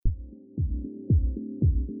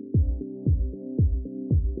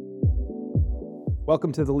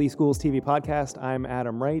Welcome to the Lee Schools TV podcast. I'm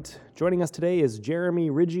Adam Wright. Joining us today is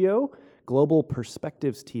Jeremy Riggio, Global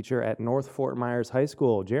Perspectives teacher at North Fort Myers High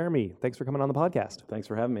School. Jeremy, thanks for coming on the podcast. Thanks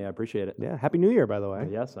for having me. I appreciate it. Yeah, Happy New Year, by the way.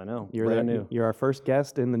 Yes, I know. You're Brand new. You're our first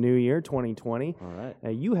guest in the new year, 2020. All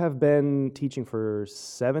right. You have been teaching for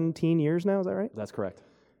 17 years now, is that right? That's correct.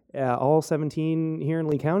 All 17 here in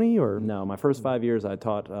Lee County, or? No, my first 5 years I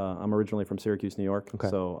taught, I'm originally from Syracuse, New York. Okay.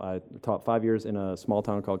 So I taught 5 years in a small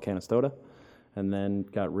town called Canastota, and then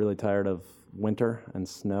got really tired of winter and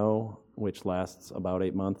snow, which lasts about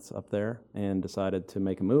 8 months up there, and decided to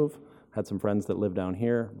make a move. Had some friends that live down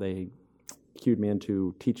here. They cued me in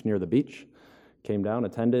to teach near the beach. Came down,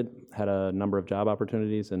 attended, had a number of job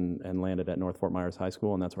opportunities, and landed at North Fort Myers High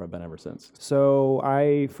School, and that's where I've been ever since. So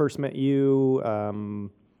I first met you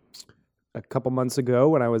a couple months ago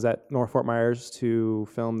when I was at North Fort Myers to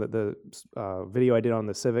film the video I did on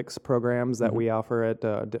the civics programs that we offer at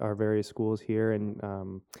our various schools here, and I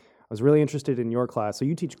was really interested in your class. So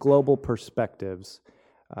you teach Global Perspectives,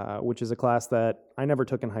 which is a class that I never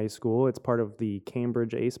took in high school. It's part of the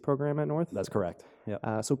Cambridge ACE program at North. That's correct.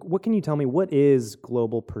 Yep. So what can you tell me? What is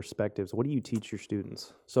Global Perspectives? What do you teach your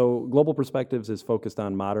students? So Global Perspectives is focused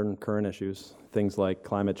on modern current issues, things like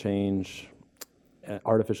climate change,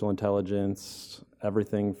 artificial intelligence,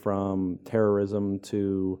 everything from terrorism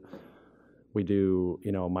to we do,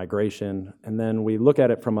 migration, and then we look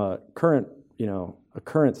at it from a current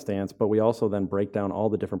stance, but we also then break down all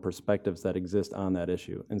the different perspectives that exist on that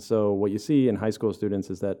issue. And so what you see in high school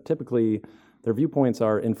students is that typically their viewpoints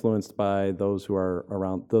are influenced by those who are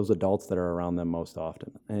around, those adults that are around them most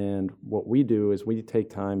often. And what we do is we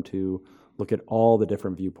take time to look at all the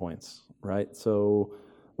different viewpoints, right? So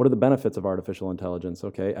what are the benefits of artificial intelligence?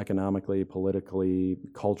 Okay, economically, politically,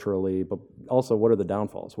 culturally, but also what are the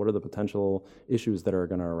downfalls? What are the potential issues that are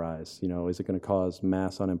going to arise? Is it going to cause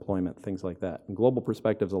mass unemployment? Things like that. And Global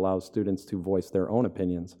Perspectives allows students to voice their own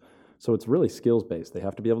opinions. So it's really skills-based. They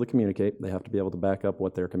have to be able to communicate. They have to be able to back up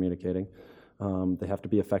what they're communicating. They have to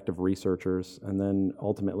be effective researchers. And then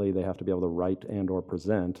ultimately, they have to be able to write and or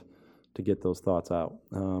present to get those thoughts out.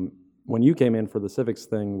 When you came in for the civics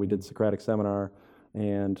thing, we did Socratic seminar.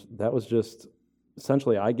 And that was just,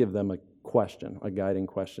 essentially, I give them a question, a guiding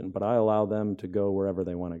question, but I allow them to go wherever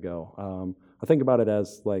they want to go. I think about it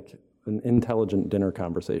as like an intelligent dinner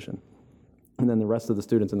conversation. And then the rest of the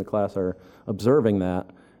students in the class are observing that,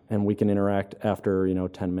 and we can interact after,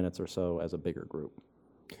 10 minutes or so as a bigger group.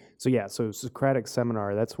 So Socratic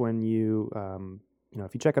seminar, that's when you...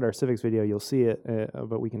 if you check out our civics video, you'll see it.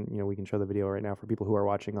 But we can show the video right now for people who are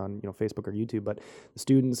watching on Facebook or YouTube. But the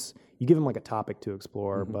students, you give them like a topic to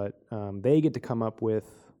explore, but they get to come up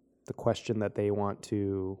with the question that they want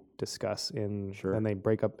to discuss. And they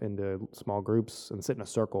break up into small groups and sit in a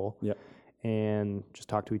circle and just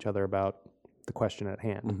talk to each other about the question at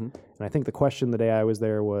hand. And I think the question the day I was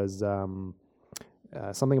there was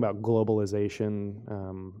something about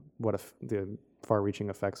globalization. What if the far-reaching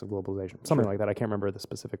effects of globalization, something like that. I can't remember the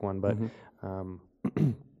specific one, but I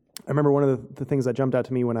remember one of the things that jumped out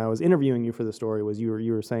to me when I was interviewing you for the story was you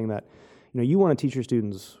were saying that you want to teach your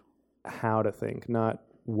students how to think, not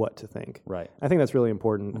what to think. Right. I think that's really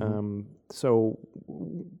important. So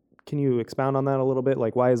can you expound on that a little bit?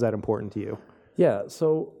 Like, why is that important to you? Yeah.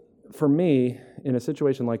 So for me, in a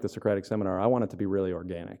situation like the Socratic seminar, I want it to be really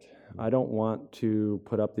organic. I don't want to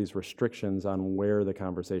put up these restrictions on where the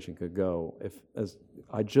conversation could go.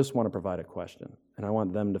 I just want to provide a question, and I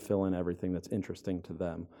want them to fill in everything that's interesting to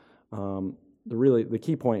them. The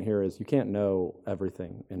key point here is you can't know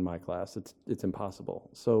everything in my class. It's impossible.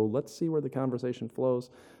 So let's see where the conversation flows,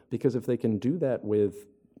 because if they can do that with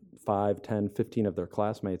 5, 10, 15 of their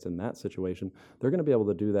classmates in that situation, they're going to be able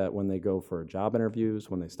to do that when they go for job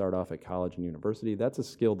interviews, when they start off at college and university. That's a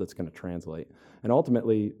skill that's going to translate. And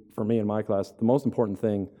ultimately, for me in my class, the most important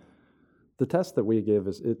thing, the test that we give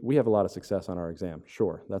is, we have a lot of success on our exam.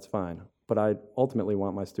 Sure, that's fine. But I ultimately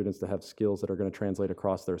want my students to have skills that are going to translate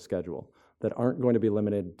across their schedule, that aren't going to be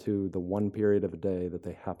limited to the one period of a day that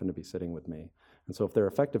they happen to be sitting with me. And so if they're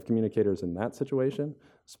effective communicators in that situation,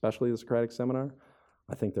 especially the Socratic seminar,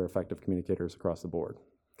 I think they're effective communicators across the board.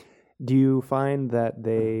 Do you find that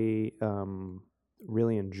they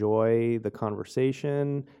really enjoy the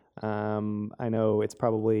conversation? I know it's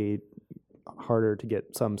probably harder to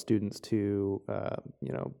get some students to,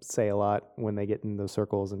 say a lot when they get in those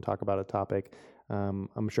circles and talk about a topic.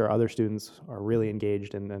 I'm sure other students are really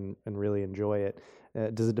engaged and really enjoy it.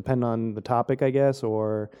 Does it depend on the topic, I guess?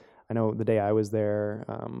 Or I know the day I was there,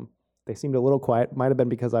 they seemed a little quiet. Might have been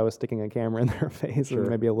because I was sticking a camera in their face and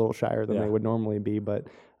maybe a little shyer than they would normally be. But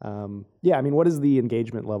what is the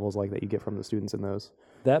engagement levels like that you get from the students in those?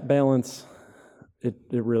 That balance It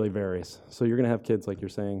really varies. So you're going to have kids, like you're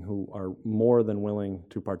saying, who are more than willing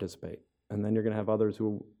to participate. And then you're going to have others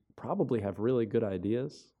who probably have really good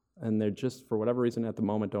ideas, and they're just, for whatever reason at the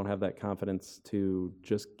moment, don't have that confidence to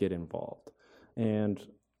just get involved. And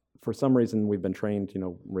for some reason, we've been trained,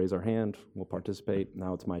 raise our hand, we'll participate,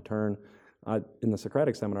 now it's my turn. In the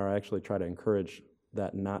Socratic seminar, I actually try to encourage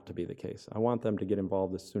that not to be the case. I want them to get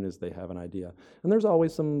involved as soon as they have an idea. And there's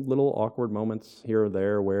always some little awkward moments here or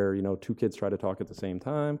there where, two kids try to talk at the same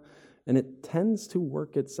time, and it tends to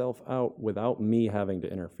work itself out without me having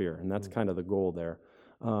to interfere, and that's kind of the goal there.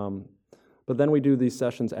 But then we do these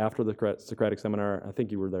sessions after the Socratic seminar. I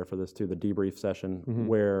think you were there for this too, the debrief session,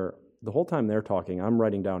 where the whole time they're talking, I'm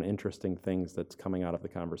writing down interesting things that's coming out of the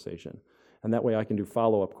conversation. And that way I can do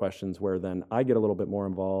follow-up questions where then I get a little bit more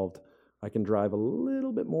involved. I can drive a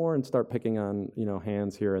little bit more and start picking on,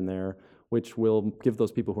 hands here and there, which will give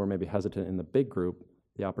those people who are maybe hesitant in the big group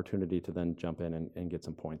the opportunity to then jump in and get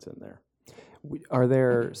some points in there. Are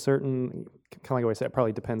there certain, kind of like I said, it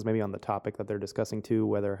probably depends maybe on the topic that they're discussing too,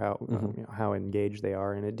 whether how engaged they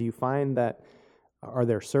are in it. Do you find that, are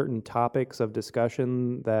there certain topics of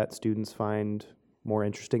discussion that students find more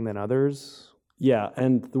interesting than others? Yeah,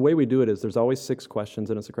 and the way we do it is there's always 6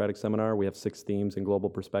 questions in a Socratic seminar. We have 6 themes in global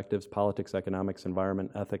perspectives: politics, economics,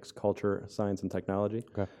 environment, ethics, culture, science, and technology.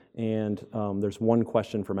 Okay. And there's 1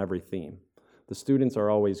 question from every theme. The students are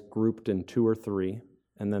always grouped in 2 or 3,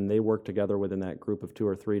 and then they work together within that group of 2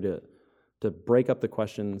 or 3 to break up the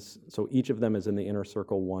questions, so each of them is in the inner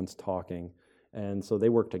circle once talking. And so they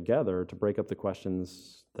work together to break up the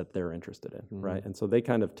questions that they're interested in, right? And so they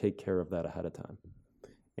kind of take care of that ahead of time.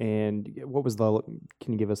 And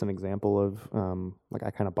can you give us an example of, like I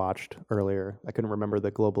kind of botched earlier, I couldn't remember the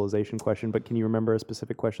globalization question, but can you remember a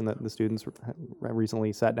specific question that the students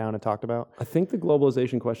recently sat down and talked about? I think the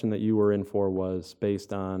globalization question that you were in for was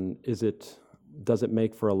based on, does it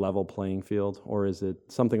make for a level playing field, or is it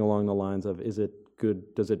something along the lines of, is it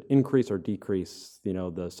good, does it increase or decrease, the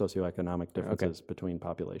socioeconomic differences between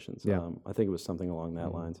populations? Yeah. I think it was something along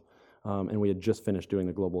that lines. And we had just finished doing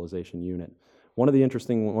the globalization unit. One of the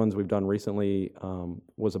interesting ones we've done recently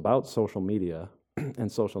was about social media and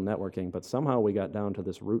social networking, but somehow we got down to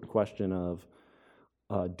this root question of,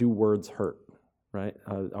 do words hurt, right?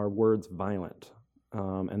 Are words violent?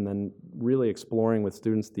 And then really exploring with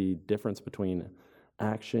students the difference between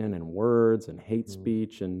action and words and hate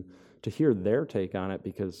speech, and to hear their take on it,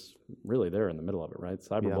 because really they're in the middle of it, right?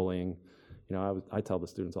 Cyberbullying. I tell the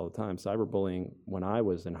students all the time, cyberbullying, when I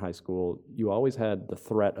was in high school, you always had the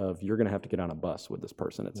threat of, you're going to have to get on a bus with this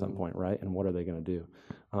person at some point, right? And what are they going to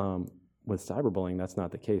do? With cyberbullying, that's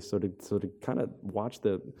not the case. So to kind of watch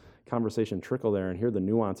the conversation trickle there and hear the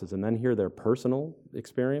nuances, and then hear their personal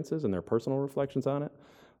experiences and their personal reflections on it,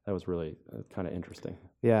 that was really kind of interesting.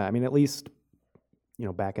 Yeah, I mean, at least,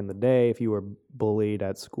 back in the day, if you were bullied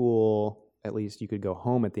at school, at least you could go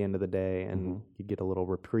home at the end of the day and you'd get a little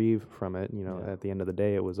reprieve from it. At the end of the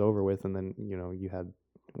day, it was over with, and then you had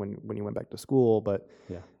when you went back to school, but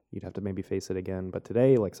you'd have to maybe face it again. But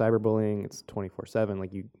today, like cyberbullying, it's 24/7.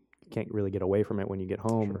 Like you can't really get away from it when you get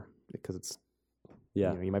home, because it's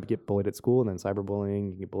you might get bullied at school, and then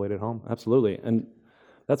cyberbullying, you get bullied at home. Absolutely, and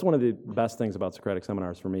that's one of the best things about Socratic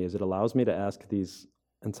seminars for me, is it allows me to ask these,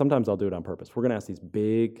 and sometimes I'll do it on purpose. We're going to ask these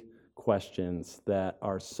big questions that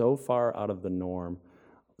are so far out of the norm.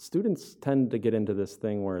 Students tend to get into this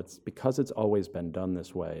thing where it's because it's always been done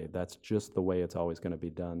this way, that's just the way it's always going to be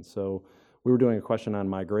done. So we were doing a question on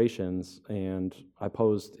migrations, and I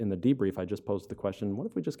posed in the debrief, I just posed the question, what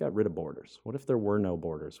if we just got rid of borders? What if there were no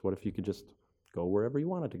borders? What if you could just go wherever you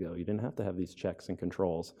wanted to go? You didn't have to have these checks and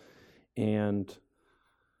controls. And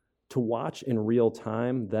to watch in real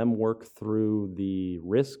time them work through the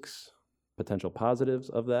risks, potential positives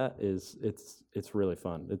of that, it's really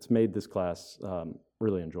fun. It's made this class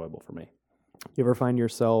really enjoyable for me. You ever find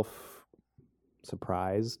yourself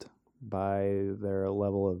surprised by their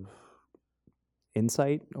level of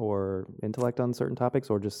insight or intellect on certain topics,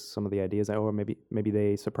 or just some of the ideas, or maybe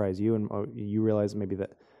they surprise you and you realize maybe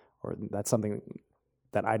that's something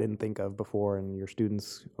that I didn't think of before, and your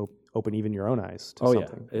students open even your own eyes to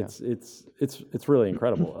something? It's really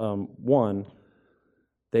incredible. One,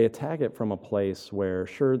 they attack it from a place where,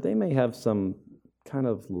 sure, they may have some kind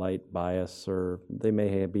of light bias, or they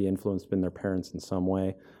may be influenced by their parents in some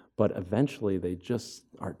way, but eventually they just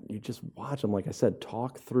are, you just watch them, like I said,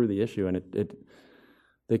 talk through the issue, and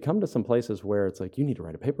they come to some places where it's like, you need to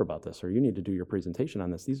write a paper about this, or you need to do your presentation on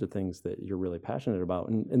this. These are things that you're really passionate about.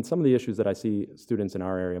 And some of the issues that I see students in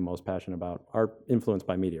our area most passionate about are influenced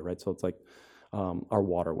by media, right? So it's like, our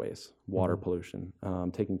waterways, water pollution,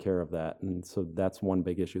 taking care of that. And so that's one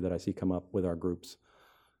big issue that I see come up with our groups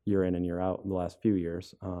year in and year out in the last few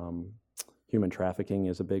years. Human trafficking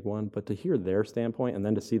is a big one, but to hear their standpoint and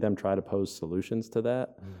then to see them try to pose solutions to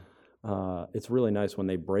that, it's really nice when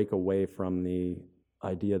they break away from the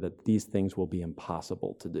idea that these things will be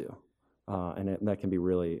impossible to do. And that can be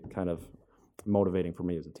really kind of motivating for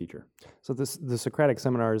me as a teacher. So the Socratic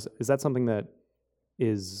seminars, is that something that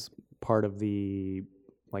is part of the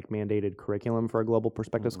like mandated curriculum for a global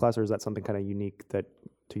perspectives class, or is that something kind of unique that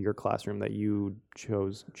to your classroom that you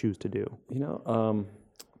choose to do?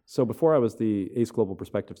 So before I was the ACE Global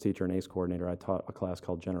Perspectives teacher and ACE coordinator, I taught a class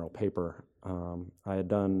called General Paper. I'd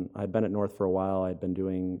been at North for a while. I'd been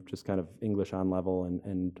doing just kind of English on level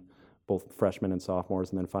and both freshmen and sophomores,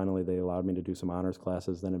 and then finally they allowed me to do some honors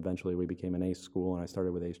classes. Then eventually we became an ACE school, and I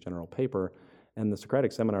started with ACE General Paper. And the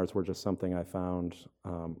Socratic seminars were just something I found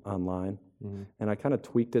online, and I kind of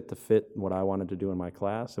tweaked it to fit what I wanted to do in my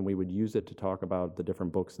class, and we would use it to talk about the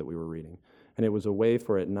different books that we were reading. And it was a way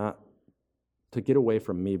for it not to get away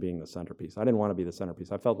from me being the centerpiece. I didn't want to be the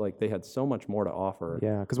centerpiece. I felt like they had so much more to offer.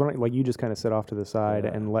 Yeah, because like you just kind of sit off to the side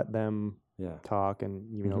and let them talk, and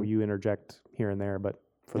you interject here and there, but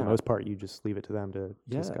for the most part, you just leave it to them to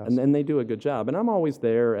discuss. And they do a good job. And I'm always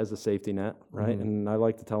there as a safety net, right? And I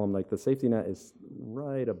like to tell them, like, the safety net is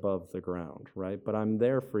right above the ground, right? But I'm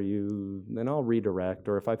there for you, and I'll redirect,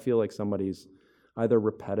 or if I feel like somebody's either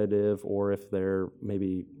repetitive or if they're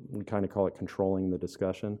maybe, we kind of call it controlling the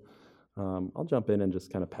discussion, I'll jump in and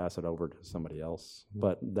just kind of pass it over to somebody else.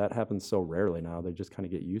 But that happens so rarely now, they just kind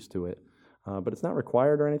of get used to it. But it's not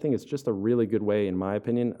required or anything. It's just a really good way, in my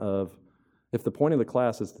opinion, of if the point of the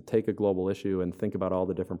class is to take a global issue and think about all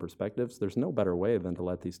the different perspectives, there's no better way than to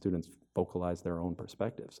let these students vocalize their own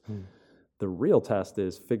perspectives. The real test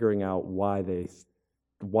is figuring out why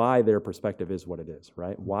their perspective is what it is,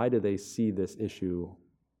 right? Why do they see this issue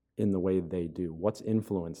in the way they do? What's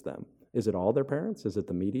influenced them? Is it all their parents? Is it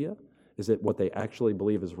the media? Is it what they actually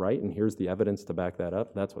believe is right? And here's the evidence to back that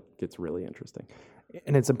up. That's what gets really interesting.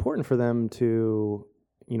 And it's important for them to,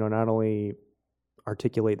 not only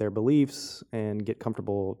articulate their beliefs and get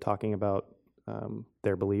comfortable talking about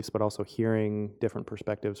their beliefs, but also hearing different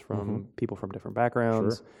perspectives from people from different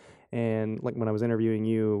backgrounds. Sure. And like when I was interviewing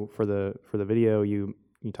you for the video, you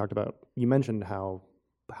mentioned how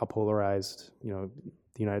polarized the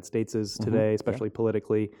United States is today, especially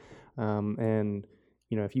politically. And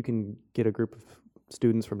if you can get a group of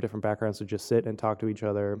students from different backgrounds to just sit and talk to each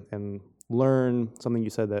other and learn something,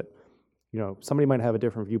 you said that somebody might have a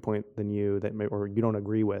different viewpoint than you or you don't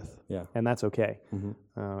agree with, and that's okay,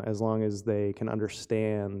 as long as they can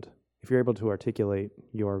understand. If you're able to articulate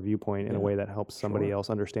your viewpoint in a way that helps somebody else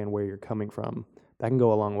understand where you're coming from, that can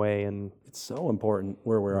go a long way. And it's so important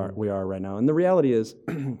where we are right now. And the reality is,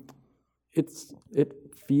 it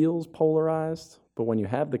feels polarized, but when you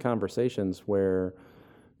have the conversations where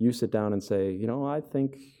you sit down and say,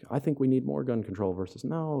 I think we need more gun control versus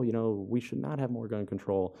no, we should not have more gun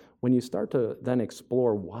control. When you start to then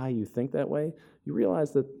explore why you think that way, you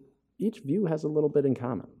realize that each view has a little bit in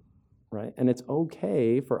common, right? And it's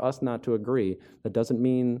okay for us not to agree. That doesn't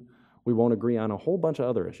mean we won't agree on a whole bunch of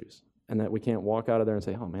other issues and that we can't walk out of there and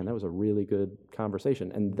say, oh man, that was a really good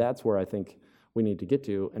conversation. And that's where I think we need to get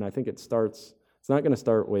to. And I think it's not going to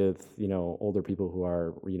start with, older people who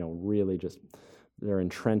are, really just, they're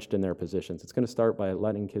entrenched in their positions. It's going to start by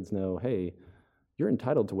letting kids know, hey, you're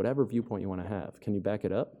entitled to whatever viewpoint you want to have. Can you back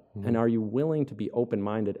it up? And are you willing to be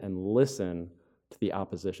open-minded and listen to the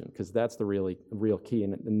opposition? Because that's the real key,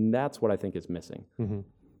 and that's what I think is missing.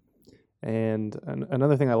 And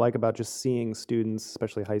another thing I like about just seeing students,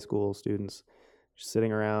 especially high school students, just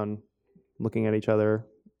sitting around looking at each other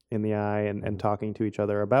in the eye and talking to each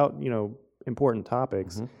other about, important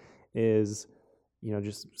topics is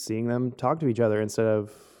just seeing them talk to each other instead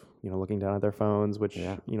of looking down at their phones, which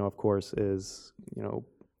of course is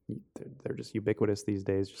they're just ubiquitous these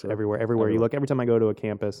days, just everywhere you look. Every time I go to a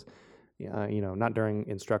campus, not during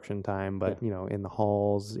instruction time, but in the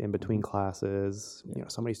halls, in between classes,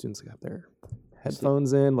 so many students have their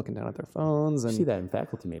headphones in, looking down at their phones. And you see that in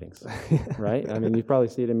faculty meetings, right? I mean, you probably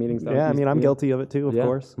see it in meetings. I'm guilty of it too, of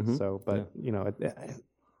course. So, but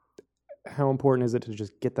how important is it to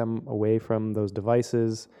just get them away from those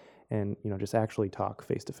devices and just actually talk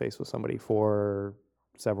face to face with somebody for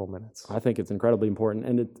several minutes? I think it's incredibly important,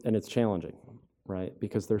 and it's challenging, right?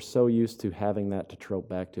 Because they're so used to having that to trope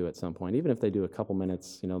back to at some point. Even if they do a couple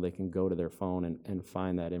minutes, they can go to their phone and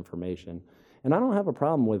find that information. And I don't have a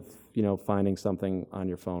problem with finding something on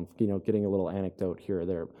your phone, getting a little anecdote here or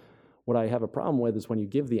there. What I have a problem with is when you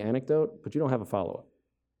give the anecdote, but you don't have a follow-up.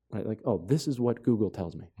 right? Like, oh, this is what Google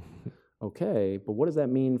tells me. Okay, but what does that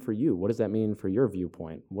mean for you? What does that mean for your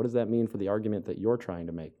viewpoint? What does that mean for the argument that you're trying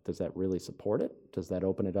to make? Does that really support it? Does that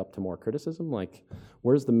open it up to more criticism? Like,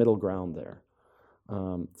 where's the middle ground there?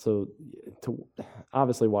 So to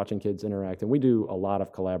obviously watching kids interact, and we do a lot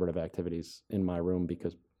of collaborative activities in my room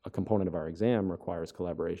because a component of our exam requires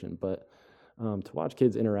collaboration, but to watch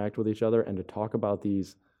kids interact with each other and to talk about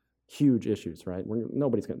these huge issues, right?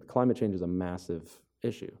 Climate change is a massive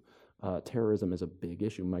issue. Terrorism is a big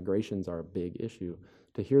issue. Migrations are a big issue.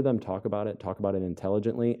 To hear them talk about it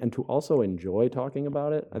intelligently, and to also enjoy talking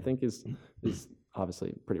about it, I think is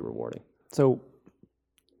obviously pretty rewarding. So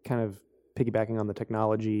kind of piggybacking on the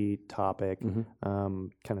technology topic,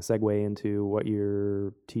 kind of segue into what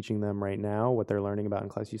you're teaching them right now, what they're learning about in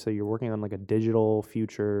class. You say you're working on like a digital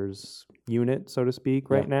futures unit, so to speak,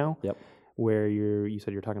 right now. Yep. Where you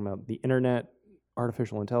said you're talking about the internet,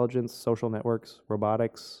 artificial intelligence, social networks,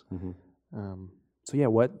 robotics. So yeah,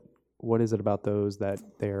 what is it about those that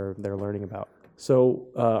they're learning about? So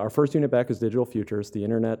our first unit back is digital futures, the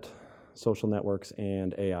internet, social networks,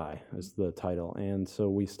 and AI is the title. And so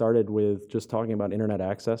we started with just talking about internet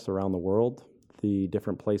access around the world, the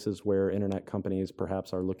different places where internet companies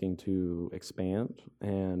perhaps are looking to expand.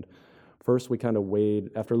 And first we kind of weighed,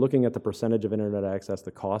 after looking at the percentage of internet access,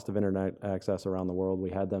 the cost of internet access around the world, we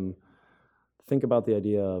had them think about the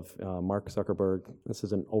idea of Mark Zuckerberg. This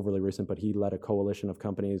isn't overly recent, but he led a coalition of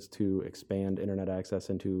companies to expand internet access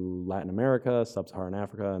into Latin America, Sub-Saharan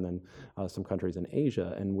Africa, and then some countries in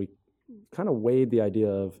Asia. And we kind of weighed the idea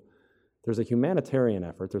of there's a humanitarian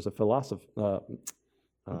effort, there's a philosophy, I'm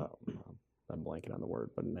blanking on the word,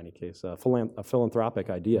 but in any case, a philanthropic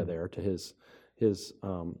idea there to his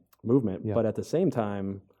movement. Yeah. But at the same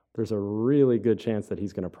time, there's a really good chance that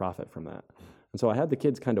he's going to profit from that. And so I had the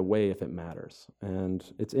kids kind of weigh if it matters. And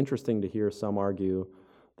it's interesting to hear some argue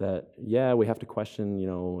that, yeah, we have to question,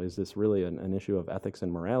 is this really an issue of ethics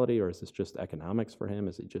and morality, or is this just economics for him?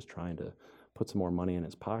 Is he just trying to put some more money in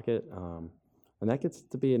his pocket? And that gets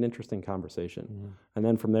to be an interesting conversation. And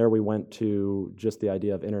then from there, we went to just the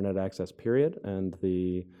idea of internet access, period. And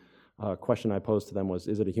the question I posed to them was,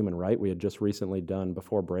 is it a human right? We had just recently done,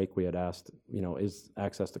 before break, we had asked, is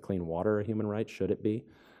access to clean water a human right? Should it be?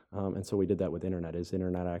 And so we did that with internet. Is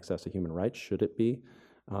internet access a human right? Should it be?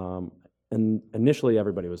 And initially,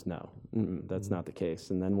 everybody was no, that's not the case.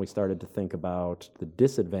 And then we started to think about the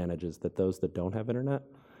disadvantages that those that don't have internet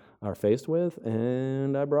are faced with,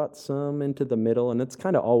 and I brought some into the middle, and it's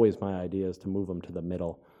kind of always my idea is to move them to the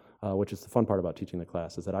middle, which is the fun part about teaching the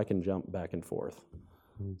class, is that I can jump back and forth.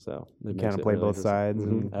 So you kind of play really both sides.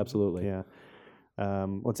 Absolutely. Yeah.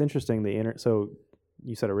 What's interesting, so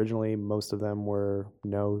you said originally most of them were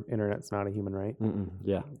no, internet's not a human right.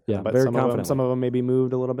 Yeah, but very some of them maybe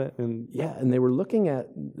moved a little bit. And they were looking at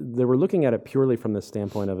it purely from the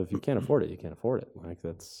standpoint of, if you can't afford it, you can't afford it. Like,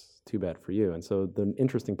 that's too bad for you. And so the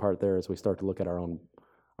interesting part there is we start to look at our own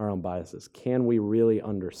biases. Can we really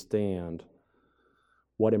understand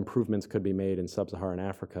what improvements could be made in Sub-Saharan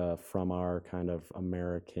Africa from our kind of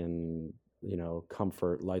American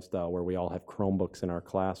comfort lifestyle, where we all have Chromebooks in our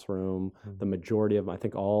classroom? The majority of them, I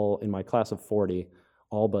think in my class of 40,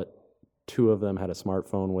 all but 2 of them had a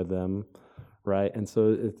smartphone with them, right? And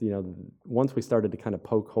so, once we started to kind of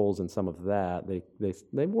poke holes in some of that,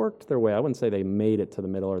 they worked their way. I wouldn't say they made it to the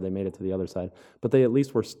middle or they made it to the other side, but they at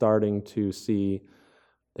least were starting to see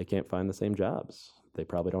they can't find the same jobs. They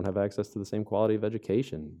probably don't have access to the same quality of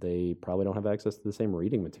education. They probably don't have access to the same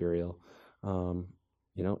reading material.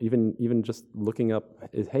 Even just looking up,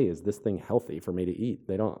 is this thing healthy for me to eat?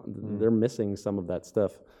 They're missing some of that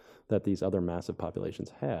stuff that these other massive populations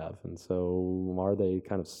have. And so are they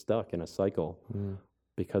kind of stuck in a cycle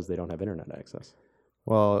because they don't have internet access?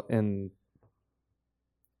 Well, and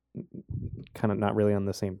kind of not really on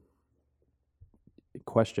the same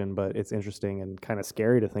question, but it's interesting and kind of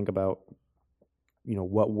scary to think about,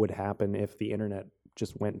 what would happen if the internet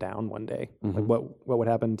just went down one day? Like what would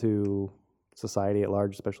happen to society at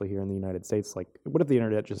large, especially here in the United States? Like, what if the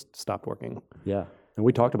internet just stopped working? Yeah. And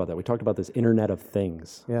we talked about that. We talked about this Internet of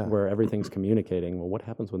Things, where everything's communicating. Well, what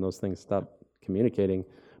happens when those things stop communicating?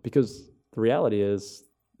 Because the reality is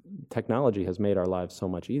technology has made our lives so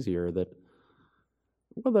much easier that,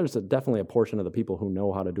 there's definitely a portion of the people who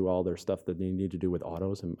know how to do all their stuff that they need to do with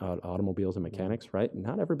automobiles and mechanics, right?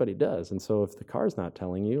 Not everybody does. And so if the car's not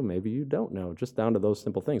telling you, maybe you don't know, just down to those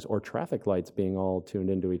simple things. Or traffic lights being all tuned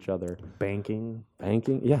into each other. Banking,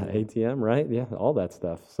 yeah, ATM, right? Yeah, all that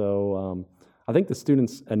stuff. So I think the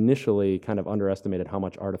students initially kind of underestimated how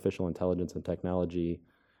much artificial intelligence and technology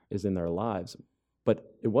is in their lives.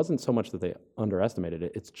 But it wasn't so much that they underestimated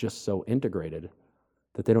it, it's just so integrated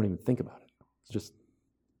that they don't even think about it. It's just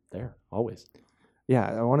there, always. Yeah,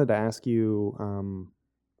 I wanted to ask you,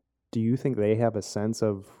 do you think they have a sense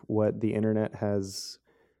of what the internet has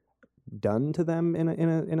done to them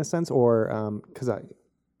in a sense, or because I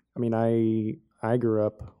grew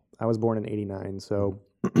up, I was born in '89, so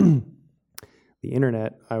the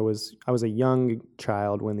internet, I was a young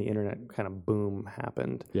child when the internet kind of boom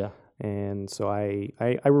happened. Yeah. And so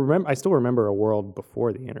I still remember a world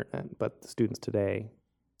before the internet, but the students today,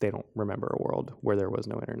 they don't remember a world where there was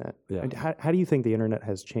no internet. Yeah. How do you think the internet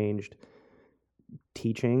has changed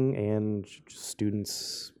teaching and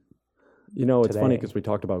students? It's funny today? because we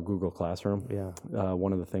talked about Google Classroom. Yeah.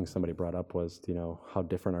 One of the things somebody brought up was, how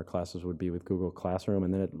different our classes would be with Google Classroom.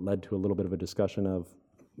 And then it led to a little bit of a discussion of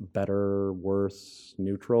better, worse,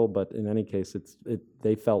 neutral. But in any case,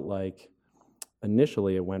 they felt like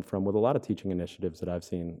initially it went from, with a lot of teaching initiatives that I've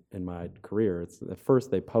seen in my career, it's at first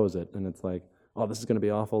they pose it and it's like, oh, this is going to be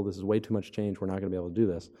awful. This is way too much change. We're not going to be able to do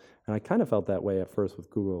this. And I kind of felt that way at first with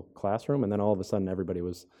Google Classroom. And then all of a sudden everybody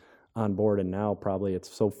was on board. And now probably it's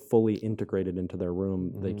so fully integrated into their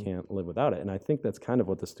room, they can't live without it. And I think that's kind of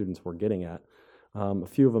what the students were getting at. A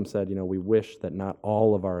few of them said, we wish that not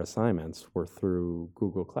all of our assignments were through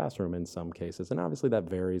Google Classroom in some cases. And obviously that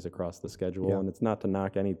varies across the schedule. Yeah. And it's not to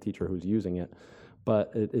knock any teacher who's using it.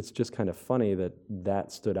 But it's just kind of funny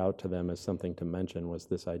that stood out to them as something to mention, was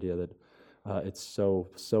this idea that it's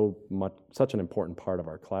such an important part of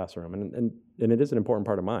our classroom, and it is an important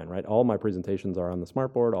part of mine, right? All my presentations are on the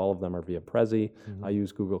smartboard. All of them are via Prezi. I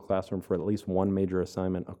use Google Classroom for at least one major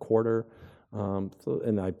assignment a quarter,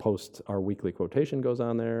 and I post our weekly quotation goes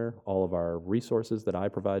on there. All of our resources that I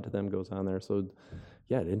provide to them goes on there. So,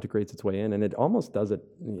 yeah, it integrates its way in, and it almost does it.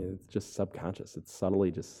 It's just subconscious. It subtly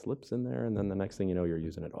just slips in there, and then the next thing you know, you're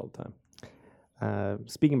using it all the time.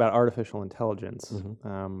 Speaking about artificial intelligence,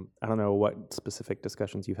 I don't know what specific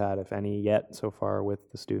discussions you've had, if any, yet so far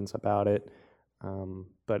with the students about it.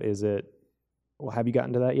 But have you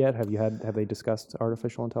gotten to that yet? Have they discussed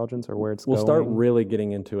artificial intelligence or where it's going? We'll start really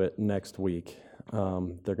getting into it next week.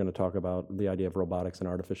 They're going to talk about the idea of robotics and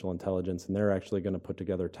artificial intelligence, and they're actually going to put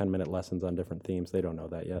together 10-minute lessons on different themes. They don't know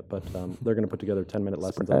that yet, but they're going to put together 10-minute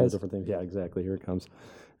lessons on the different themes. Yeah, exactly. Here it comes.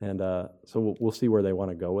 And so we'll see where they want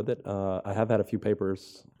to go with it. I have had a few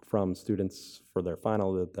papers from students for their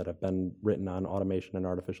final that have been written on automation and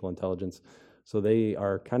artificial intelligence. So they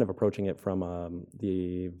are kind of approaching it from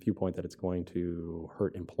the viewpoint that it's going to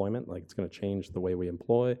hurt employment, like it's going to change the way we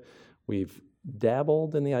employ. We've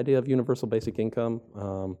dabbled in the idea of universal basic income,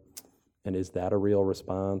 and is that a real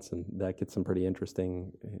response? And that gets some pretty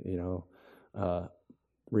interesting,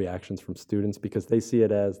 reactions from students, because they see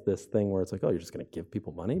it as this thing where it's like, oh, you're just going to give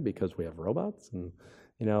people money because we have robots? And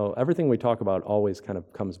everything we talk about always kind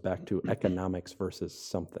of comes back to economics versus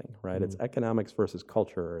something, right? It's economics versus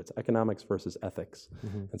culture. It's economics versus ethics.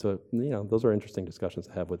 And so, those are interesting discussions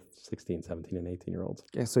to have with 16, 17, and 18-year-olds.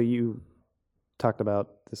 Yeah, so you talked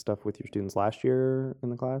about this stuff with your students last year in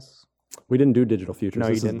the class? We didn't do digital futures. No,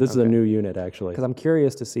 you didn't? This is a new unit, actually. Because I'm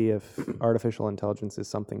curious to see if artificial intelligence is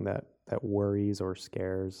something that worries or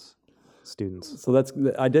scares students. So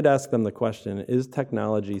I did ask them the question, is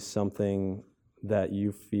technology something that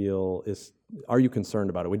you feel are you concerned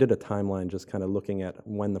about it? We did a timeline just kind of looking at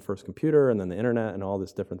when the first computer and then the internet and all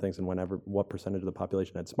these different things, and what percentage of the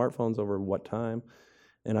population had smartphones over what time.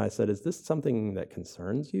 And I said, is this something that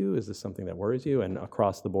concerns you? Is this something that worries you? And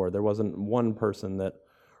across the board, there wasn't one person that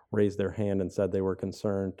raised their hand and said they were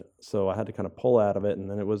concerned. So I had to kind of pull out of it. And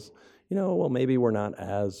then it was, well, maybe we're not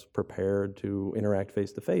as prepared to interact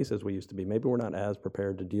face-to-face as we used to be. Maybe we're not as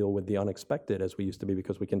prepared to deal with the unexpected as we used to be,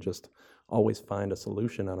 because we can just always find a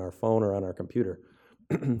solution on our phone or on our computer.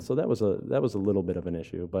 So that was a little bit of an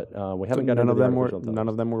issue, but we haven't got into the artificial intelligence. None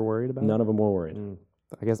of them were worried about it? None of them were worried.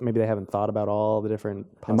 I guess maybe they haven't thought about all the different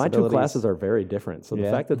possibilities. And my two classes are very different. So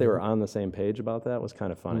the fact that they were on the same page about that was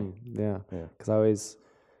kind of funny. Yeah. Because I always,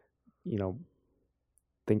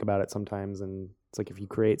 think about it sometimes, and it's like if you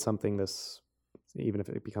create something even if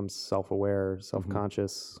it becomes self-aware,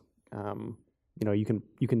 self-conscious,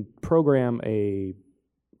 you can program a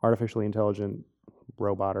artificially intelligent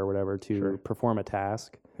robot or whatever to perform a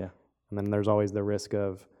task. Yeah. And then there's always the risk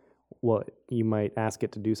of, well, you might ask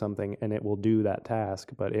it to do something and it will do that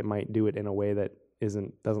task, but it might do it in a way that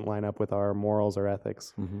doesn't line up with our morals or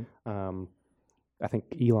ethics. I think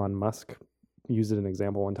Elon Musk used an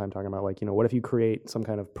example one time talking about, like, what if you create some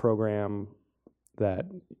kind of program that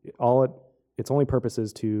its only purpose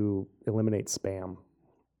is to eliminate spam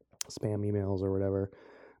emails or whatever,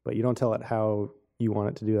 but you don't tell it how you want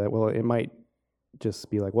it to do that. Well, it might just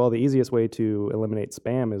be like, well, the easiest way to eliminate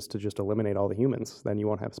spam is to just eliminate all the humans. Then you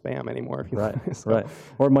won't have spam anymore. Right, So, right.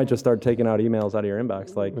 Or it might just start taking out emails out of your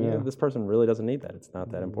inbox. Like, yeah, Yeah. this person really doesn't need that. It's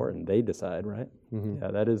not that important. They decide, right? Mhm.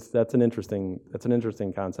 Yeah, that's an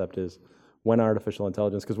interesting concept. Is when artificial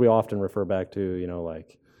intelligence, because we often refer back to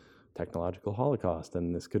like technological holocaust,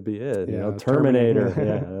 and this could be it. Yeah, Terminator.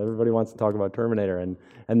 Terminator. Yeah, everybody wants to talk about Terminator,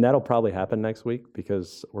 and that'll probably happen next week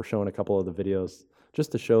because we're showing a couple of the videos.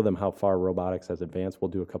 Just to show them how far robotics has advanced, we'll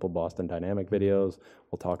do a couple Boston Dynamic videos.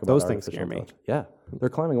 We'll talk about Those things artificial scare me. intelligence. Yeah, they're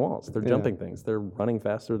climbing walls. They're Yeah. jumping things. They're running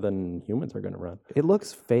faster than humans are going to run. It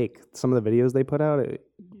looks fake. Some of the videos they put out,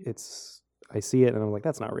 I see it and I'm like,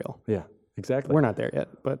 that's not real. Yeah, exactly. We're not there yet,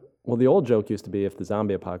 but Well, the old joke used to be if the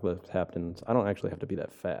zombie apocalypse happens, I don't actually have to be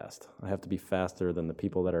that fast. I have to be faster than the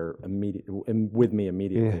people that are with me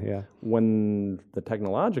immediately. yeah. When the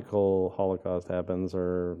technological holocaust happens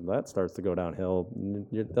or that starts to go downhill,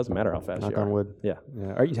 it doesn't matter how fast Knock you are. on wood. Yeah.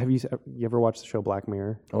 Yeah. Have you ever watched the show Black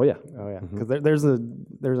Mirror? Oh, yeah. Oh yeah, Mm-hmm. because there's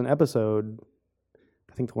an episode,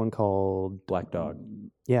 I think the one called Black Dog.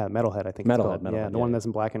 Metalhead. I think Metalhead, it's called. Metalhead, The yeah, one yeah. that's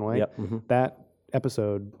in black and white. Yep. Mm-hmm. That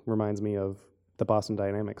episode reminds me of the Boston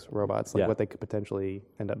Dynamics robots, like Yeah. what they could potentially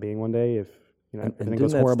end up being one day if And everything didn't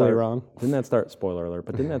goes that horribly start- wrong. Didn't that start, spoiler alert,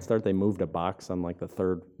 but didn't that start, they moved a box on like the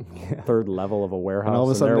third level of a warehouse? And all of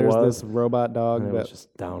a sudden, there there's was, this robot dog and it was that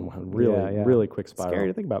just down one really, Yeah. really quick spiral. scary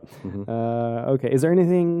to think about. Mhm. Okay, is there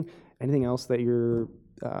anything else that you're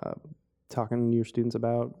talking to your students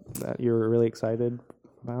about that you're really excited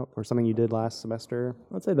about, or something you did last semester?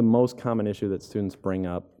 I'd say the most common issue that students bring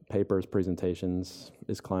up, papers, presentations,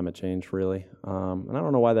 is climate change, really. And I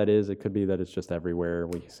don't know why that is. It could be that it's just everywhere.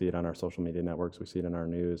 We see it on our social media networks. We see it in our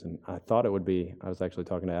news. And I was actually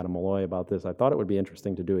talking to Adam Malloy about this. I thought it would be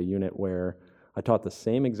interesting to do a unit where I taught the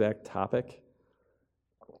same exact topic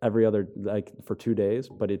for 2 days,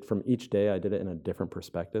 but from each day I did it in a different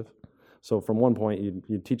perspective. So from one point,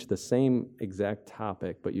 you'd teach the same exact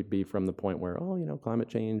topic, but you'd be from the point where, climate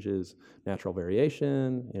change is natural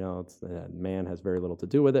variation, man has very little to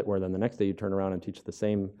do with it, where then the next day you turn around and teach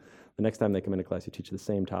the next time they come into class, you teach the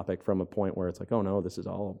same topic from a point where it's like, oh no, this is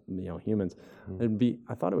all, humans.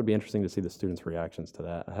 I thought it would be interesting to see the students' reactions to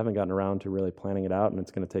that. I haven't gotten around to really planning it out, and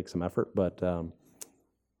it's going to take some effort, but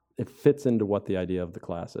it fits into what the idea of the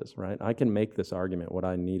class is, right? I can make this argument what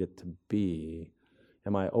I need it to be.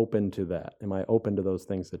 Am I open to that? Am I open to those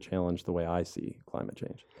things that challenge the way I see climate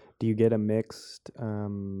change? Do you get a mixed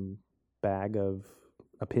bag of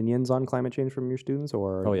opinions on climate change from your students,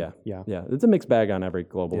 or? Oh, yeah. Yeah. Yeah, it's a mixed bag on every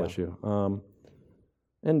global Yeah. issue.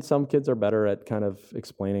 And some kids are better at kind of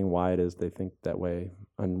explaining why it is they think that way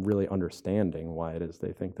and really understanding why it is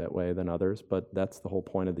they think that way than others. But that's the whole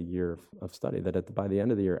point of the year of study, that by the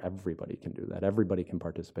end of the year, everybody can do that. Everybody can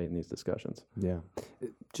participate in these discussions. Yeah.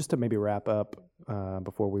 Just to maybe wrap up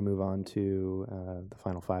before we move on to the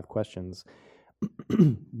final 5 questions,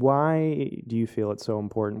 why do you feel it's so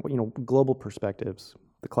important? Global perspectives,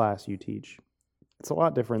 the class you teach, it's a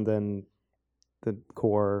lot different than the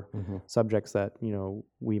core subjects that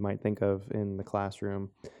we might think of in the classroom.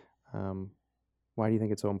 Why do you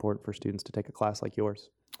think it's so important for students to take a class like yours?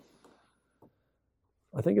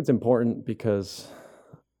 I think it's important because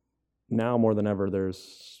now more than ever,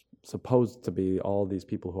 there's supposed to be all these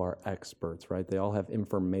people who are experts, right? They all have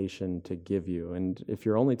information to give you. And if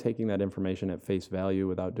you're only taking that information at face value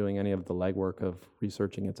without doing any of the legwork of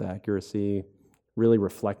researching its accuracy, really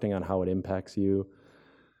reflecting on how it impacts you,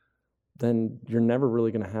 then you're never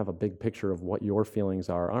really going to have a big picture of what your feelings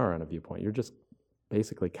are on a viewpoint. You're just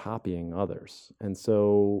basically copying others. And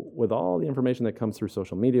so with all the information that comes through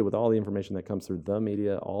social media, with all the information that comes through the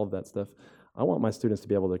media, all of that stuff, I want my students to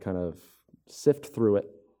be able to kind of sift through it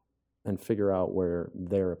and figure out where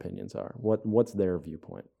their opinions are. What's their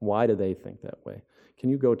viewpoint? Why do they think that way? Can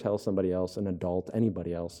you go tell somebody else, an adult,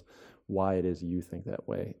 anybody else, why it is you think that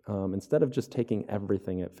way? Instead of just taking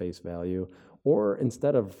everything at face value, or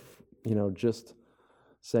instead of just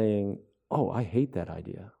saying, oh, I hate that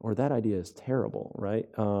idea, or that idea is terrible, right?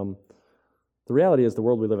 The reality is the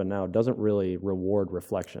world we live in now doesn't really reward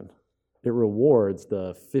reflection. It rewards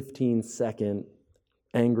the 15-second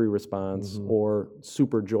angry response or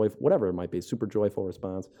super joyful, whatever it might be, super joyful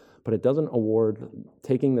response, but it doesn't award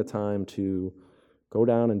taking the time to go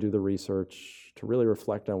down and do the research, to really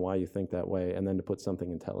reflect on why you think that way, and then to put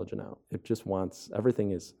something intelligent out. It just wants,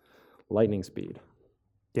 everything is lightning speed.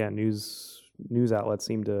 Yeah, news outlets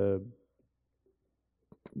seem to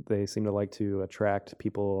like to attract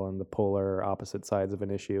people on the polar opposite sides of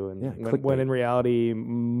an issue, and when in reality,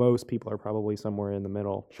 most people are probably somewhere in the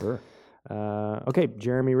middle. Sure. Okay,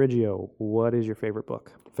 Jeremy Riggio, what is your favorite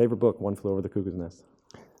book? Favorite book, One Flew Over the Cuckoo's Nest.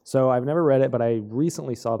 So I've never read it, but I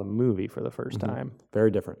recently saw the movie for the first time.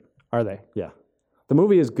 Very different. Are they? Yeah. The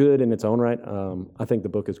movie is good in its own right. I think the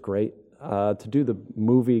book is great. To do the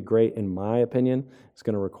movie great, in my opinion, is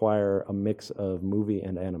going to require a mix of movie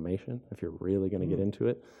and animation if you're really going to get into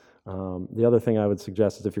it. The other thing I would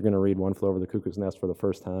suggest is if you're going to read One Flew Over the Cuckoo's Nest for the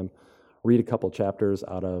first time, read a couple chapters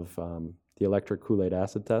out of the Electric Kool-Aid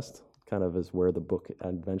Acid Test, kind of is where the book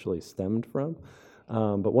eventually stemmed from.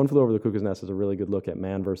 But One Flew Over the Cuckoo's Nest is a really good look at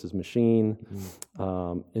man versus machine.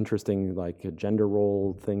 Interesting, like gender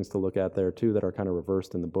role things to look at there too that are kind of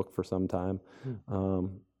reversed in the book for some time.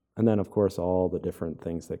 And then, of course, all the different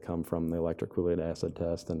things that come from the Electric Kool-Aid Acid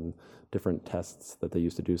Test and different tests that they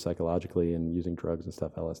used to do psychologically and using drugs and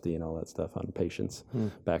stuff, LSD and all that stuff on patients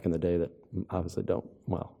back in the day that obviously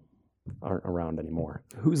aren't around anymore.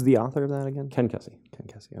 Who's the author of that again? Ken Kesey. Ken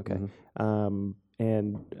Kesey, okay.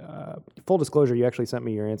 And full disclosure, you actually sent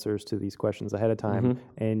me your answers to these questions ahead of time,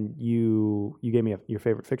 and you gave me your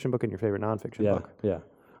favorite fiction book and your favorite nonfiction book. Yeah.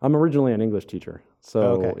 I'm originally an English teacher,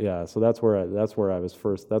 so so that's where I was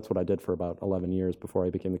first. That's what I did for about 11 years before I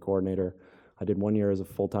became the coordinator. I did 1 year as a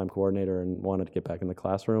full-time coordinator and wanted to get back in the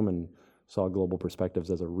classroom and saw Global Perspectives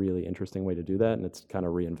as a really interesting way to do that, and it's kind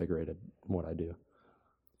of reinvigorated what I do.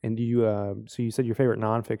 And so you said your favorite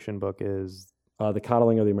nonfiction book is The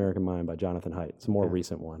Coddling of the American Mind by Jonathan Haidt. It's a more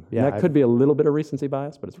recent one. Yeah, and that could be a little bit of recency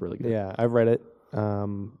bias, but it's really good. Yeah, I've read it,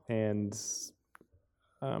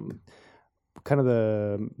 kind of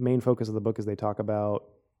the main focus of the book is they talk about.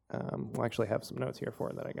 We'll actually have some notes here for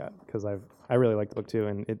it that I got because I really like the book too.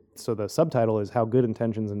 And so the subtitle is How Good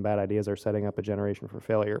Intentions and Bad Ideas Are Setting Up a Generation for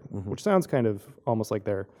Failure, which sounds kind of almost like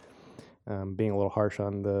they're being a little harsh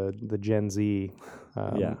on the Gen Z.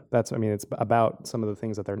 It's about some of the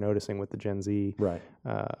things that they're noticing with the Gen Z, right,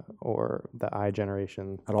 or the I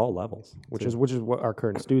generation at all levels, which is what our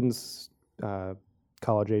current students,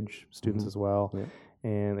 college age students as well. Yeah.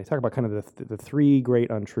 And they talk about kind of the three great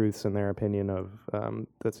untruths in their opinion of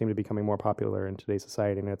that seem to be becoming more popular in today's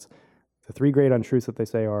society. And it's the three great untruths that they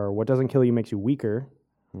say are: what doesn't kill you makes you weaker.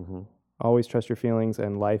 Always trust your feelings,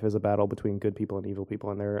 and life is a battle between good people and evil people.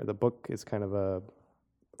 And the book is kind of a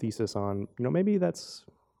thesis on, maybe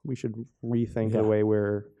we should rethink the way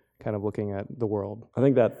we're kind of looking at the world. I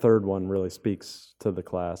think that third one really speaks to the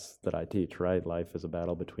class that I teach, right? Life is a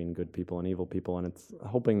battle between good people and evil people, and it's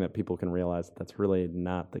hoping that people can realize that that's really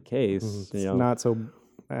not the case. It's not so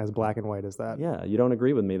as black and white as that. Yeah, you don't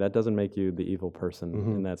agree with me. That doesn't make you the evil person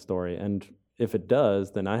in that story. And if it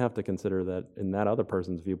does, then I have to consider that in that other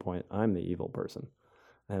person's viewpoint, I'm the evil person.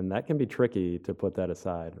 And that can be tricky to put that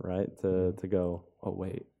aside, right? To go, oh,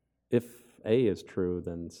 wait, if A is true,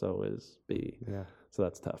 then so is B. Yeah. So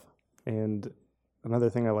that's tough. And another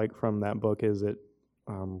thing I like from that book is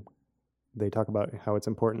they talk about how it's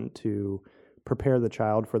important to prepare the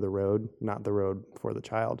child for the road, not the road for the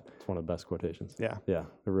child. It's one of the best quotations. Yeah. Yeah,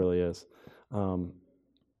 it really is.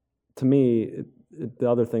 To me, the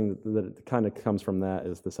other thing that kind of comes from that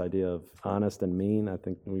is this idea of honest and mean. I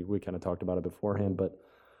think we kind of talked about it beforehand, but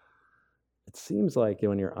it seems like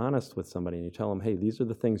when you're honest with somebody and you tell them, hey, these are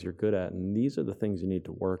the things you're good at and these are the things you need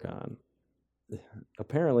to work on.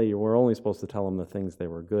 Apparently, we're only supposed to tell them the things they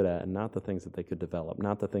were good at and not the things that they could develop,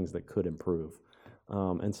 not the things that could improve.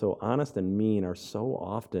 And so honest and mean are so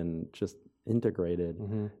often just integrated,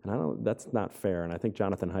 and that's not fair. And I think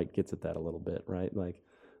Jonathan Haidt gets at that a little bit, right? Like,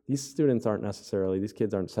 these kids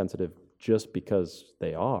aren't sensitive just because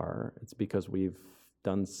they are. It's because we've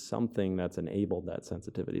done something that's enabled that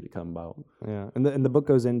sensitivity to come about. Yeah, and the book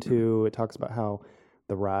goes into, it talks about how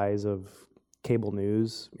the rise of cable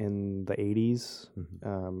news in the 80s,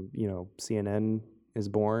 CNN is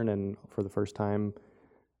born, and for the first time,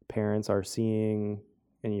 parents are seeing,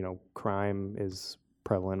 and crime is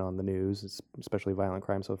prevalent on the news, especially violent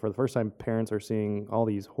crime. So for the first time, parents are seeing all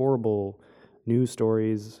these horrible news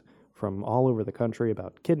stories from all over the country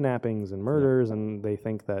about kidnappings and murders, and they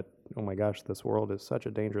think that, oh my gosh, this world is such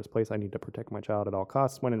a dangerous place. I need to protect my child at all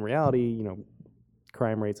costs. When in reality,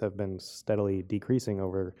 crime rates have been steadily decreasing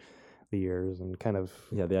over the years, and kind of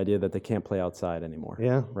the idea that they can't play outside anymore.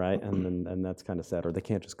 Yeah, right, and that's kind of sad. Or they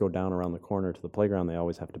can't just go down around the corner to the playground. They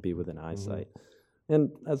always have to be within eyesight.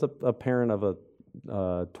 And as a parent of a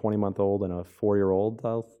 20-month-old and a 4-year-old,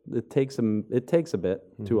 it takes a bit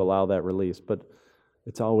to allow that release, but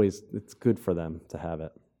it's good for them to have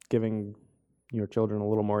it. Giving your children a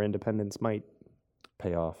little more independence might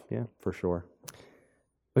pay off. Yeah, for sure.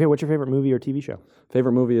 Okay, what's your favorite movie or TV show?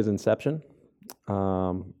 Favorite movie is Inception.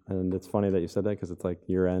 And it's funny that you said that because it's like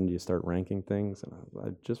year end, you start ranking things. And I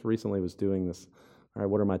just recently was doing this. All right,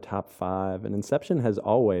 what are my top 5? And Inception has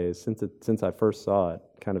always, since I first saw it,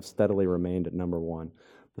 kind of steadily remained at number 1.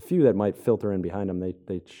 a few that might filter in behind them,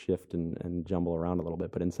 they shift and jumble around a little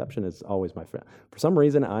bit. But Inception is always my favorite. For some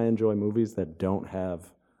reason, I enjoy movies that don't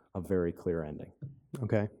have a very clear ending.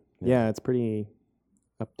 Okay. Yeah, it's pretty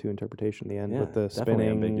up to interpretation. The end with the definitely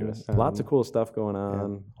spinning. ambiguous. Lots of cool stuff going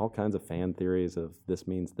on. All kinds of fan theories of this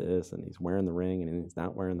means this, and he's wearing the ring, and he's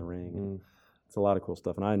not wearing the ring. It's a lot of cool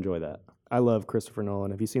stuff, and I enjoy that. I love Christopher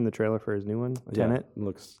Nolan. Have you seen the trailer for his new one, Tenet? Yeah,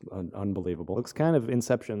 looks unbelievable. Looks kind of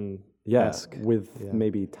Inception-esque. With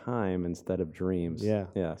maybe time instead of dreams. Yeah.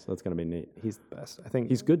 So that's going to be neat. He's the best. I think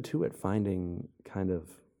He's good, too, at finding kind of...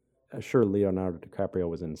 sure, Leonardo DiCaprio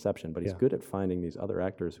was in Inception, but he's good at finding these other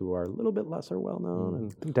actors who are a little bit lesser well-known.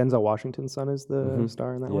 And I think Denzel Washington's son is the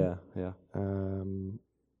star in that one. Yeah.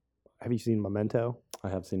 Have you seen Memento? I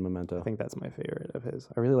have seen Memento. I think that's my favorite of his.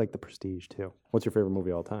 I really like The Prestige, too. What's your favorite movie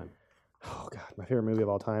of all time? Oh, God. My favorite movie of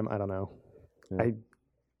all time? I don't know. Yeah.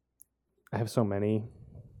 I have so many.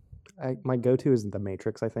 My go-to is The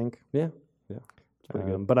Matrix, I think. Yeah. It's pretty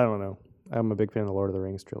good. But I don't know. I'm a big fan of the Lord of the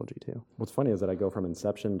Rings trilogy, too. What's funny is that I go from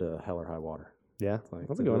Inception to Hell or High Water. Yeah? Like,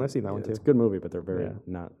 That's a good one. I've seen that one, too. It's a good movie, but they're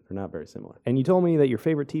not very similar. And you told me that your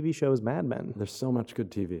favorite TV show is Mad Men. There's so much good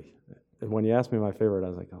TV. And when you asked me my favorite, I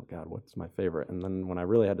was like, oh, God, what's my favorite? And then when I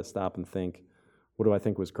really had to stop and think, what do I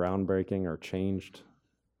think was groundbreaking or changed?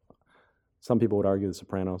 Some people would argue The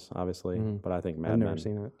Sopranos, obviously, but I think Mad Men. I've never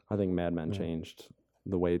seen it. I think Mad Men changed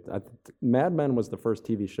the way. Mad Men was the first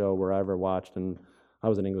TV show where I ever watched, and I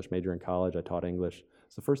was an English major in college. I taught English.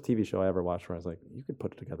 It's the first TV show I ever watched where I was like, you could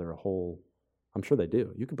put together a whole. I'm sure they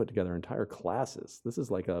do. You can put together entire classes. This is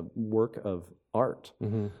like a work of art.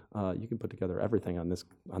 You can put together everything on this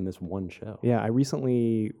one show. Yeah, I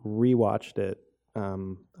recently rewatched it.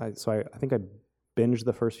 I think I binged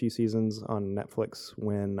the first few seasons on Netflix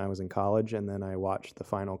when I was in college, and then I watched the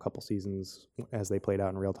final couple seasons as they played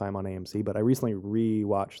out in real time on AMC. But I recently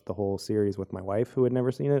rewatched the whole series with my wife, who had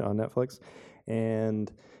never seen it, on Netflix, and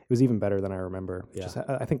it was even better than I remember. Yeah.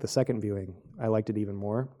 I think the second viewing, I liked it even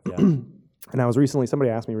more. Yeah. And somebody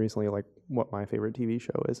asked me recently, like, what my favorite TV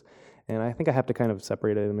show is. And I think I have to kind of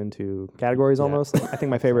separate them into categories almost. I think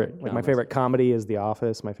my favorite, my favorite comedy is The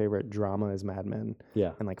Office. My favorite drama is Mad Men.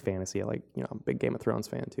 Yeah. And like fantasy, I'm a big Game of Thrones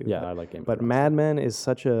fan too. Yeah, I like Game of Thrones. But Mad Men is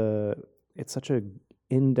such a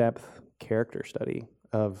in-depth character study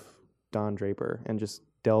of Don Draper and just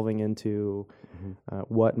delving into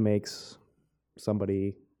what makes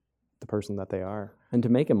somebody the person that they are. And to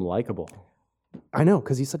make him likable. I know,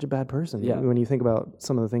 because he's such a bad person. Yeah. When you think about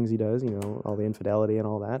some of the things he does, all the infidelity and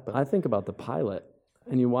all that. But I think about the pilot,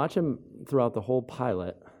 and you watch him throughout the whole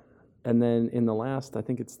pilot, and then in the last, I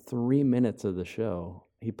think it's 3 minutes of the show,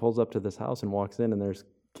 he pulls up to this house and walks in, and there's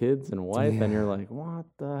kids and wife, and you're like, what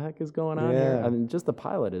the heck is going on here? I mean, just the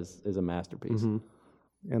pilot is a masterpiece.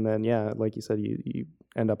 And then, like you said, you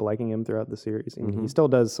end up liking him throughout the series. And he still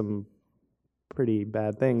does some pretty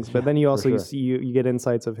bad things, but then you also you get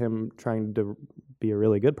insights of him trying to be a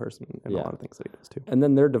really good person in a lot of things that he does too. And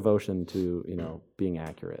then their devotion to being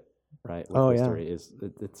accurate, right? With history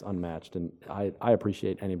it's unmatched, and I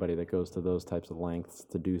appreciate anybody that goes to those types of lengths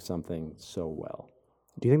to do something so well.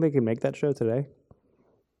 Do you think they could make that show today?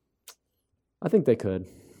 I think they could.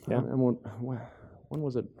 Yeah. And when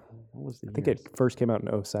was it? What was the I think it first came out in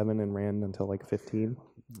 2007 and ran until like 2015.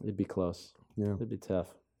 It'd be close. Yeah. It'd be tough.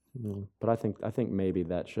 But I think maybe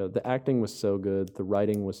that show, the acting was so good, the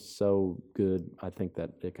writing was so good, I think that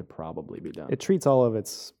it could probably be done. It treats all of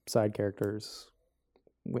its side characters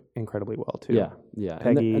incredibly well too. Yeah.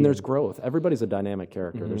 Peggy, and there's growth. Everybody's a dynamic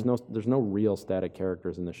character. There's no real static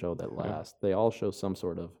characters in the show that last. They all show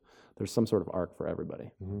there's some sort of arc for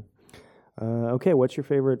everybody. Okay, what's your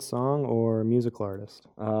favorite song or musical artist?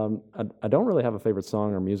 I don't really have a favorite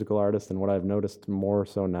song or musical artist, and what I've noticed more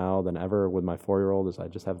so now than ever with my 4-year-old is I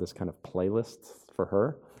just have this kind of playlist for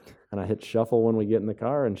her, and I hit shuffle when we get in the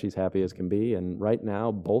car, and she's happy as can be. And right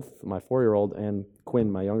now, both my 4-year-old and Quinn,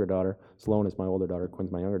 my younger daughter, Sloan is my older daughter,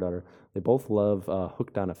 Quinn's my younger daughter, they both love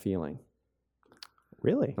Hooked on a Feeling.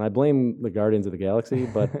 Really? And I blame the Guardians of the Galaxy,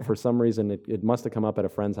 but for some reason it must have come up at a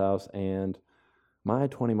friend's house, and my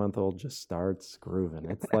 20-month-old just starts grooving.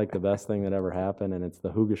 It's like the best thing that ever happened, and it's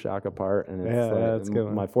the Hooga Shaka part, and it's that's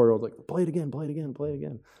good. My 4-year-old's like, play it again, play it again, play it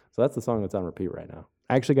again. So that's the song that's on repeat right now.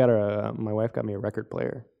 I actually got my wife got me a record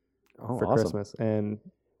player for awesome. Christmas, and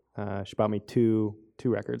she bought me two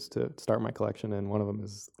records to start my collection, and one of them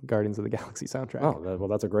is Guardians of the Galaxy soundtrack. Oh, well,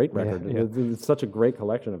 that's a great record. Yeah. It's such a great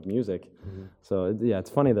collection of music. So, it's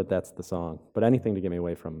funny that that's the song. But anything to get me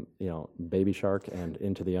away from, Baby Shark and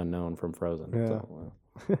Into the Unknown from Frozen. Yeah.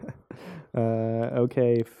 So,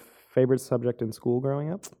 okay, favorite subject in school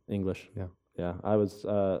growing up? English. Yeah.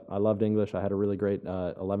 I loved English. I had a really great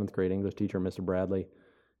 11th grade English teacher, Mr. Bradley.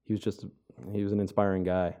 he was an inspiring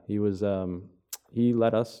guy. He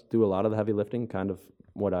let us do a lot of the heavy lifting, kind of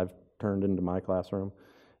what I've turned into my classroom.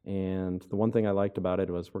 And the one thing I liked about it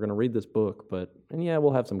was, we're going to read this book, and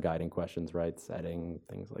we'll have some guiding questions, right? Setting,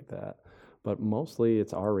 things like that. But mostly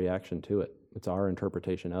it's our reaction to it. It's our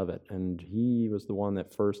interpretation of it. And he was the one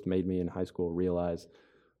that first made me in high school realize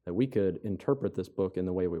that we could interpret this book in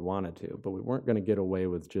the way we wanted to, but we weren't going to get away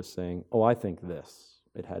with just saying, oh, I think this.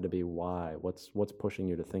 It had to be why. What's pushing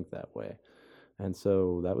you to think that way? And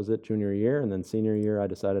so that was it junior year. And then senior year, I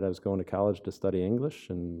decided I was going to college to study English,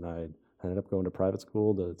 and I ended up going to private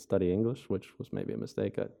school to study English, which was maybe a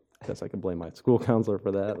mistake. I guess I could blame my school counselor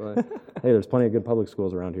for that. But, hey, there's plenty of good public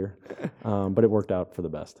schools around here. But it worked out for the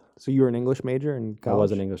best. So you were an English major in college? I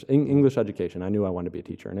was an English education. I knew I wanted to be a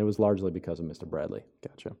teacher, and it was largely because of Mr. Bradley.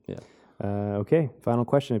 Gotcha. Yeah. Okay, final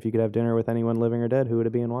question. If you could have dinner with anyone living or dead, who would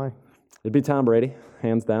it be and why? It'd be Tom Brady,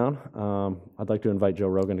 hands down. I'd like to invite Joe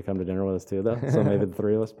Rogan to come to dinner with us too, though, so maybe the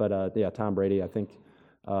three of us. But Tom Brady, I think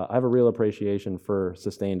I have a real appreciation for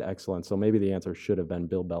sustained excellence, so maybe the answer should have been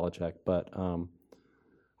Bill Belichick. But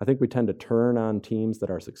I think we tend to turn on teams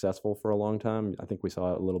that are successful for a long time. I think we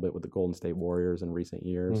saw it a little bit with the Golden State Warriors in recent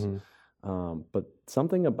years. Mm-hmm. But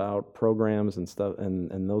something about programs and stuff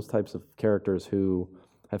and those types of characters who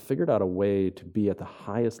have figured out a way to be at the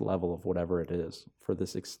highest level of whatever it is for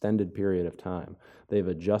this extended period of time. They've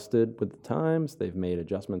adjusted with the times, they've made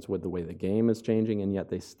adjustments with the way the game is changing, and yet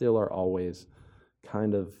they still are always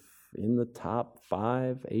kind of in the top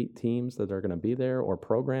 5, 8 teams that are going to be there, or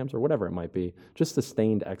programs, or whatever it might be. Just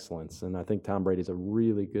sustained excellence, and I think Tom Brady's a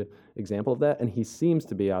really good example of that, and he seems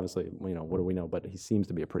to be, obviously, what do we know, but he seems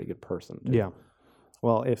to be a pretty good person, too. Yeah.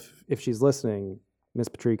 Well, if she's listening, Miss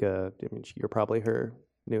Patrika, you're probably her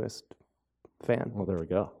newest fan. Well, there we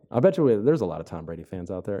go. I bet you there's a lot of Tom Brady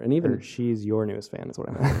fans out there, and even she's your newest fan is what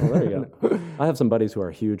I meant. Well, there you go. I have some buddies who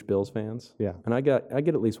are huge Bills fans. Yeah, and I get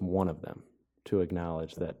at least one of them to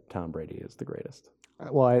acknowledge that Tom Brady is the greatest.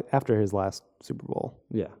 Well, after his last Super Bowl,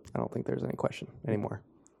 yeah, I don't think there's any question anymore.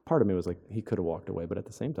 Part of me was like, he could have walked away, but at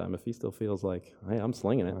the same time, if he still feels like, hey, I'm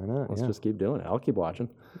slinging it, let's just keep doing it. I'll keep watching.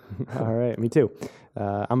 All right, me too.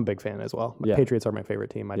 I'm a big fan as well. Patriots are my favorite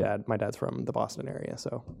team. My dad's from the Boston area,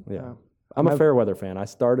 so I'm a fair weather fan. I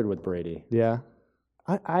started with Brady. Yeah,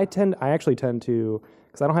 I actually tend to,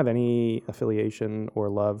 because I don't have any affiliation or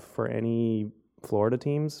love for any Florida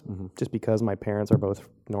teams, just because my parents are both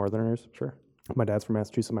Northerners. Sure. My dad's from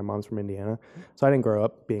Massachusetts, my mom's from Indiana, so I didn't grow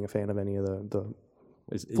up being a fan of any of the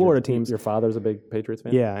Florida teams. Your father's a big Patriots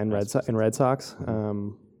fan? Yeah, and Red Sox.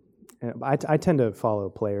 I tend to follow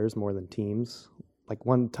players more than teams. Like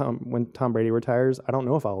when Tom Brady retires, I don't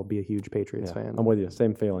know if I'll be a huge Patriots fan. I'm with you.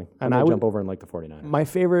 Same feeling. And I would jump over and like the 49ers.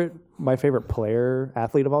 My favorite player,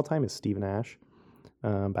 athlete of all time is Steve Nash,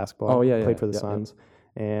 basketball. Oh, yeah. Played for the Suns.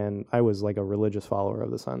 And I was like a religious follower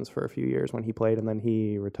of the Suns for a few years when he played, and then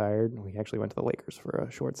he retired. We actually went to the Lakers for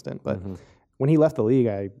a short stint, but when he left the league,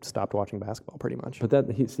 I stopped watching basketball pretty much.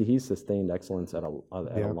 But he's sustained excellence at a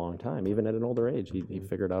long time, even at an older age. He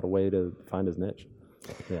figured out a way to find his niche.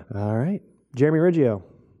 Yeah. All right, Jeremy Riggio,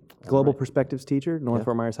 Global Perspectives teacher, North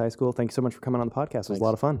Fort Myers High School. Thank you so much for coming on the podcast. It was a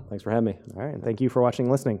lot of fun. Thanks for having me. All right, and thank you for watching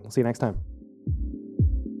and listening. We'll see you next time.